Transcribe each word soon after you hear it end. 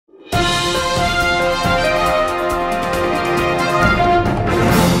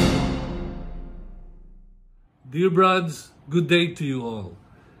Dear Brads, good day to you all.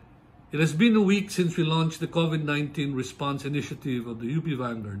 It has been a week since we launched the COVID-19 response initiative of the UP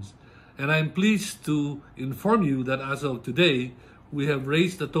Vanguards, and I am pleased to inform you that as of today, we have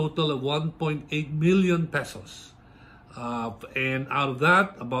raised a total of 1.8 million pesos. And out of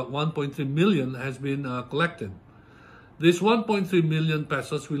that, about 1.3 million has been collected. This 1.3 million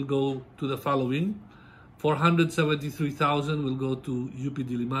pesos will go to the following. 473,000 will go to UP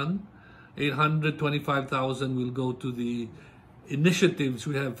Diliman. 825,000 will go to the initiatives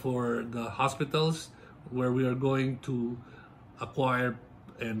we have for the hospitals, where we are going to acquire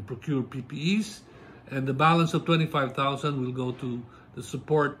and procure PPEs. And the balance of 25,000 will go to the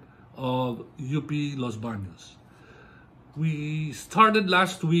support of UP Los Baños. We started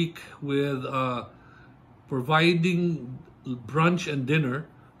last week with providing brunch and dinner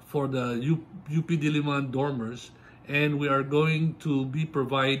for the UP Diliman dormers, and we are going to be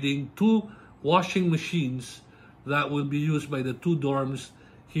providing 2 washing machines that will be used by the 2 dorms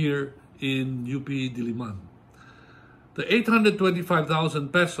here in UP Diliman. The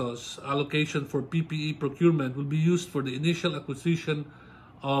 825,000 pesos allocation for PPE procurement will be used for the initial acquisition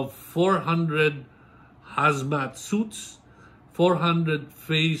of 400 hazmat suits, 400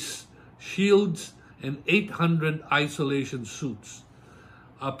 face shields, and 800 isolation suits.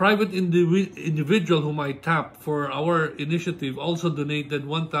 A private individual whom I tapped for our initiative also donated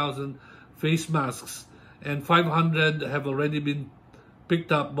 1,000 face masks, and 500 have already been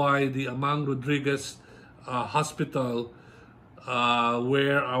picked up by the Amang Rodriguez Hospital,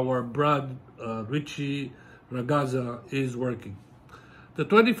 where our Brad Richie Ragaza is working. The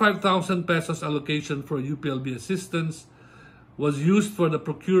 25,000 pesos allocation for UPLB assistance was used for the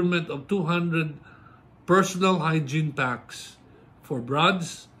procurement of 200 personal hygiene packs for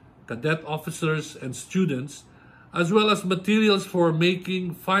Brads, cadet officers, and students, as well as materials for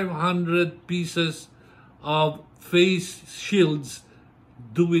making 500 pieces of face shields,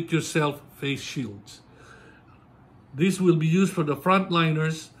 do-it-yourself face shields. These will be used for the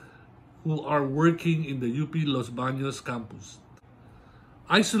frontliners who are working in the UP Los Baños campus.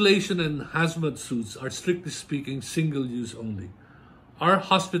 Isolation and hazmat suits are, strictly speaking, single-use only. Our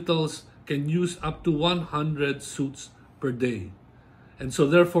hospitals can use up to 100 suits per day, and so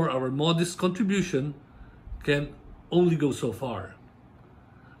therefore our modest contribution can only go so far.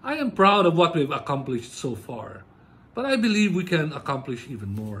 I am proud of what we've accomplished so far, but I believe we can accomplish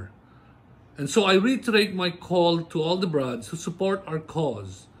even more. And so I reiterate my call to all the Brads who support our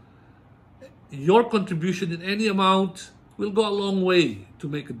cause. Your contribution in any amount will go a long way to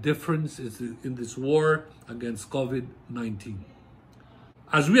make a difference in this war against COVID-19.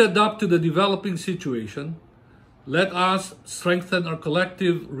 As we adapt to the developing situation, let us strengthen our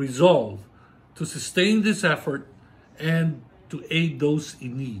collective resolve to sustain this effort and to aid those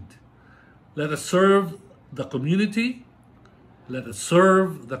in need. Let us serve the community. Let us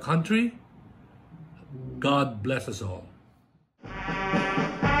serve the country. God bless us all.